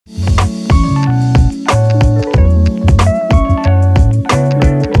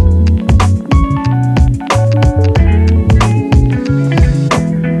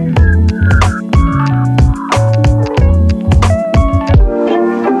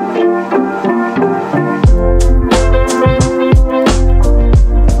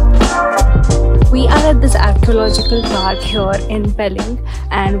archaeological park here in Pelling,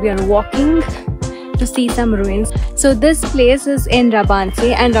 and we are walking to see some ruins. So this place is in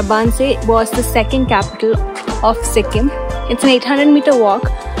Rabdentse, and Rabdentse was the second capital of Sikkim. It's an 800-meter walk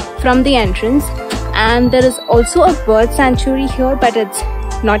from the entrance, and there is also a bird sanctuary here, but it's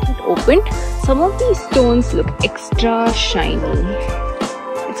not yet opened. Some of these stones look extra shiny.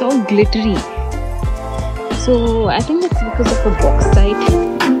 It's all glittery. So I think it's because of the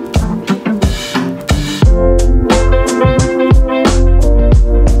bauxite.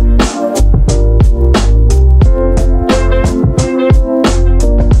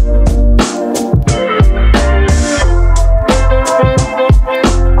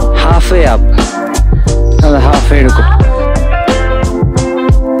 Halfway up. Another halfway to go.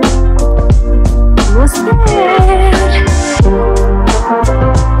 Almost there.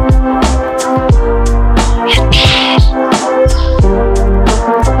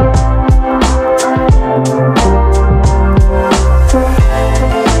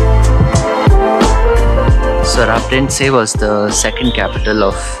 So Rabdentse was the second capital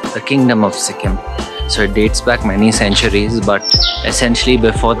of the Kingdom of Sikkim. So it dates back many centuries, but essentially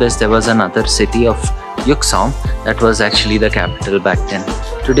before this there was another city of Yuksong that was actually the capital back then.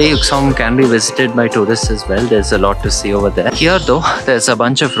 Today Yuksong can be visited by tourists as well. There's a lot to see over there. Here though, there's a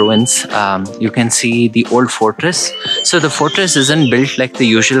bunch of ruins. You can see the old fortress. So the fortress isn't built like the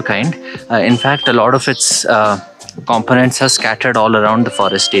usual kind. In fact, a lot of its components are scattered all around the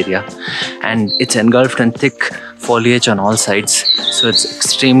forest area, and it's engulfed in thick foliage on all sides, so it's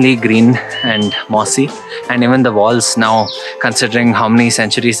extremely green and mossy. And even the walls now, considering how many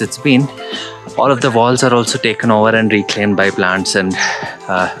centuries it's been, all of the walls are also taken over and reclaimed by plants and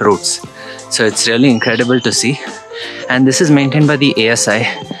roots. So it's really incredible to see, and this is maintained by the ASI,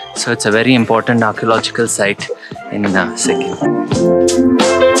 so it's a very important archaeological site in Sikkim.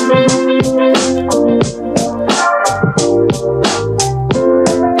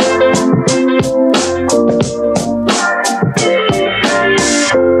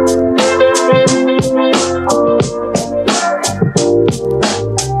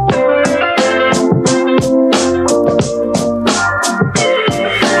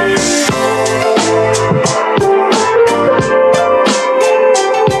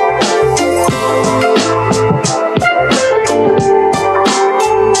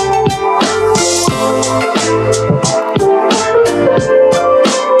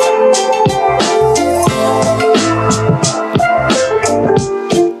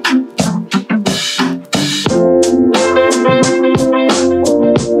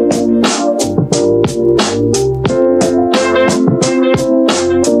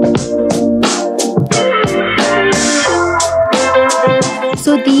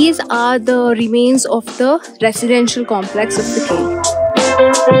 So these are the remains of the residential complex of the cave.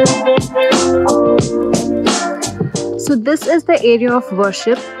 So this is the area of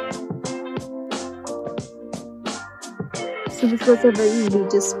worship. So this was a very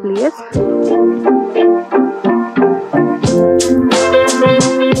religious place.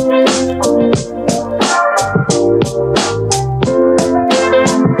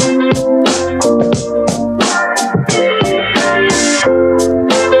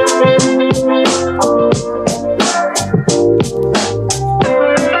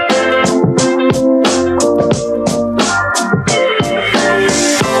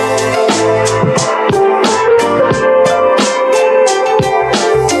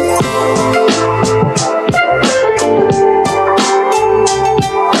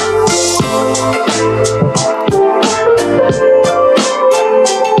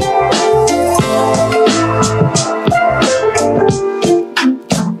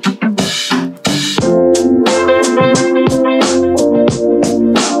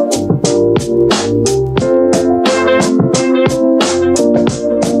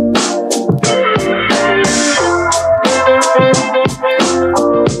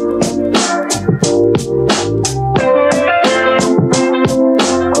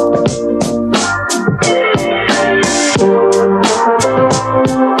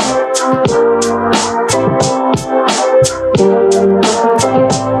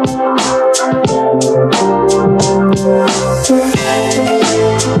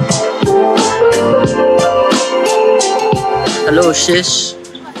 Hello Shish.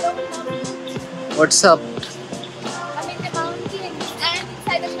 What's up? I'm in the mountains and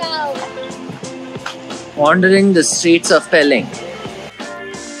inside the clouds. Wandering the streets of Pelling.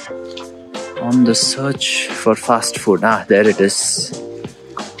 On the search for fast food. Ah, there it is.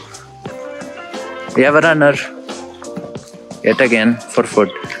 We have a runner. Yet again for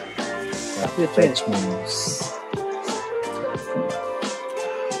food. Veg momos.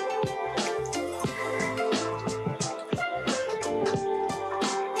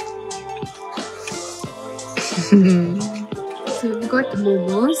 So we've got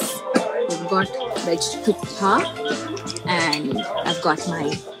momos, we've got veg thukpa, and I've got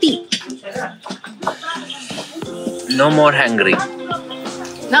my tea. No more hungry.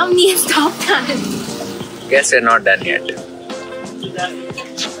 Now me stop done. Guess we're not done yet.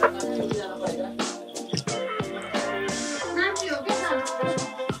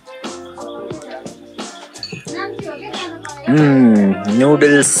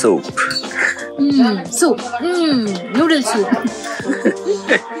 Noodle soup. Soup. Noodle soup.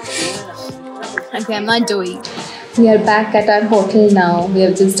 Okay, I'm not doughy. We are back at our hotel now. We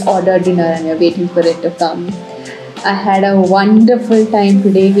have just ordered dinner and we're waiting for it to come. I had a wonderful time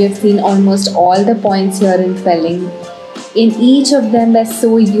today. We have seen almost all the points here in Pelling. In each of them they're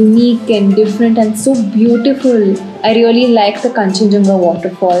so unique and different and so beautiful. I really liked the Kanchenjunga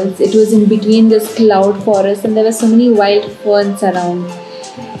waterfalls. It was in between this cloud forest and there were so many wild ferns around.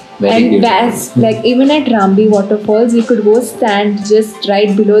 And like even at Rambi waterfalls, we could go stand just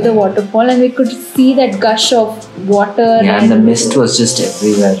right below the waterfall and we could see that gush of water. Yeah, and the mist was just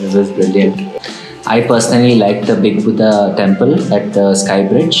everywhere. It was brilliant. I personally liked the Big Buddha temple at the Sky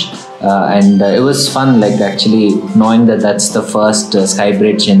Bridge. And it was fun, like actually knowing that that's the first sky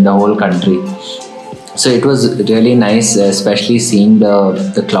bridge in the whole country. So it was really nice, especially seeing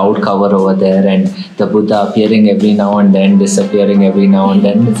the cloud cover over there and the Buddha appearing every now and then, disappearing every now and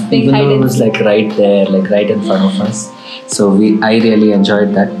then. Even though it was like right there, like right in front of us. So I really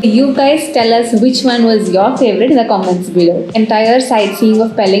enjoyed that. You guys tell us which one was your favorite in the comments below. Entire sightseeing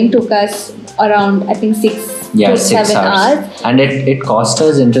of Pelling took us around, I think, 6 to 7 hours. And it cost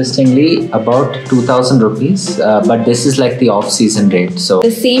us, interestingly, about 2,000 rupees. But this is like the off-season rate. So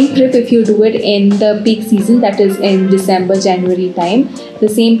the same trip, if you do it in the peak season, that is in December, January time, the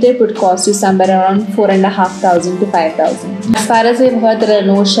same trip would cost you somewhere around 4,500 to 5,000. As far as we've heard, there are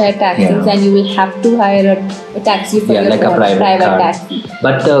no share taxis and you will have to hire a taxi for your like a private taxi.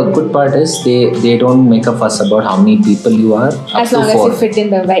 But the good part is they don't make a fuss about how many people you are. As long as you fit in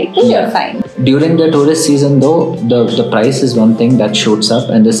the vehicle, you're fine. During the tourist season though, the price is one thing that shoots up,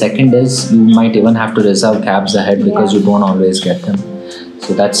 and the second is you might even have to reserve cabs ahead because you don't always get them.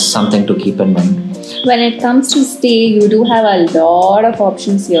 So that's something to keep in mind. When it comes to stay, you do have a lot of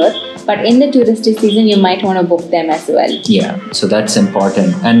options here, but in the touristy season you might want to book them as well. Yeah, so that's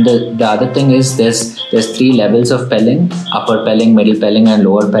important. And the other thing is there's 3 levels of Pelling: Upper Pelling, Middle Pelling and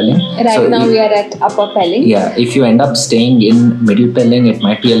Lower Pelling. Right now we are at Upper Pelling. Yeah, if you end up staying in Middle Pelling, it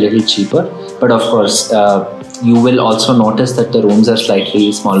might be a little cheaper, but of course you will also notice that the rooms are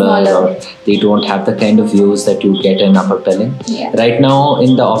slightly smaller. Or they don't have the kind of views that you get in Upper Pelling. Yeah. Right now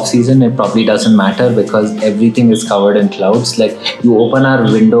in the off season it probably doesn't matter because everything is covered in clouds. Like you open our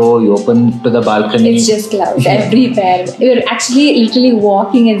window, you open to the balcony, it's just clouds everywhere. We're actually literally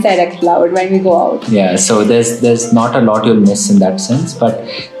walking inside a cloud when we go out. Yeah, so there's not a lot you'll miss in that sense, but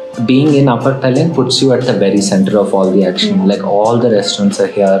being in Upper Pelling puts you at the very center of all the action. Like all the restaurants are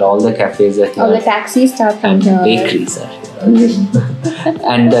here, all the cafes are here, all the taxis start from and here, bakeries are here.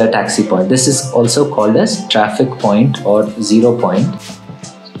 And the taxi point. This is also called as traffic point or zero point.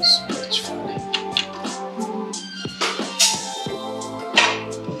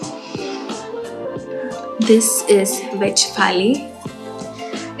 This is veg thali.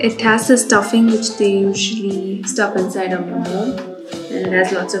 It has the stuffing which they usually stuff inside a momo. And it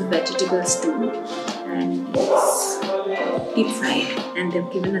has lots of vegetables too, and it's deep fried, and they've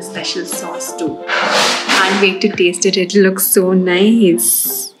given a special sauce too. Can't wait to taste it. It looks so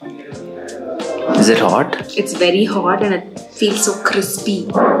nice. Is it hot? It's very hot and it feels so crispy.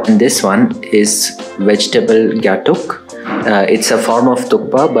 And this one is vegetable gyatuk. It's a form of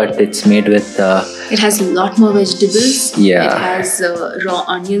thukpa, but it's made with it has a lot more vegetables. Yeah. It has raw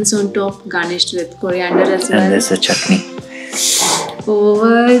onions on top, garnished with coriander as well. And there's a chutney.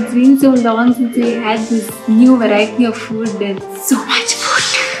 Oh, it's been so long since we had this new variety of food and so much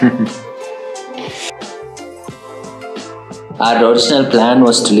food. Our original plan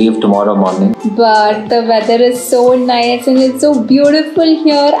was to leave tomorrow morning. But the weather is so nice and it's so beautiful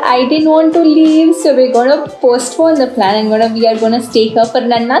here. I didn't want to leave, so we're gonna postpone the plan and we are gonna stay here for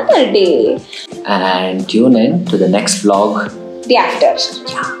another day. And tune in to the next vlog. Day after.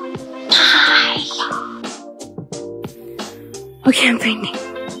 Yeah. Bye. Okay, I'm fainting.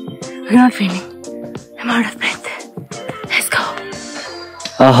 I'm not fainting. I'm out of breath. Let's go.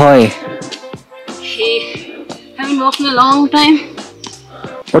 Ahoy. Hey, I've been walking a long time.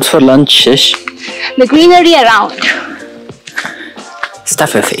 What's for lunch, Shish? The greenery around.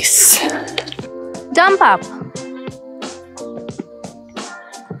 Stuff your face. Jump up.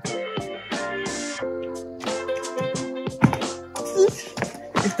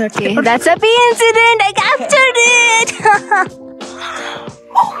 It's okay. That's a pee incident. I captured it!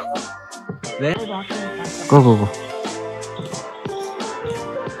 Go.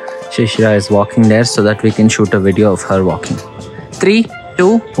 Shishira is walking there so that we can shoot a video of her walking. 3,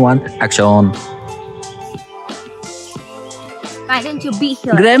 2, 1, action. Why don't you be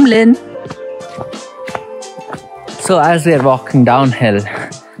here? Gremlin! So as we are walking downhill,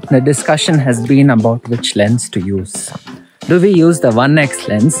 the discussion has been about which lens to use. Do we use the 1x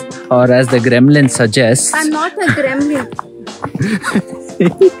lens, or as the gremlin suggests... I'm not a gremlin.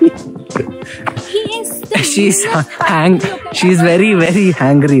 She's very, very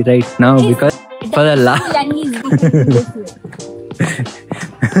hangry right now because for the last...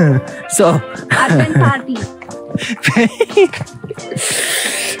 So...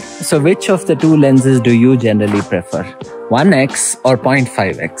 So which of the two lenses do you generally prefer? 1x or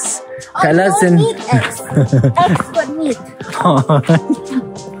 0.5x? Tell us in... X for meat.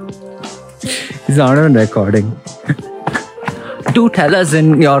 It's not even recording. Do tell us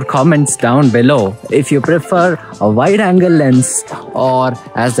in your comments down below if you prefer a wide angle lens or,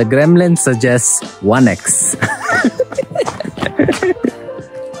 as the gremlin suggests, 1x.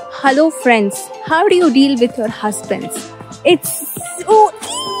 Hello friends, how do you deal with your husbands? It's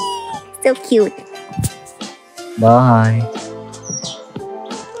so cute. Bye.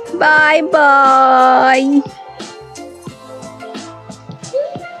 Bye bye.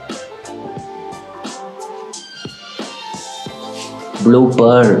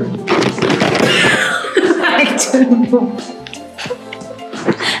 Blooper.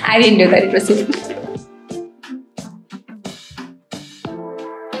 I didn't do that. It was silly.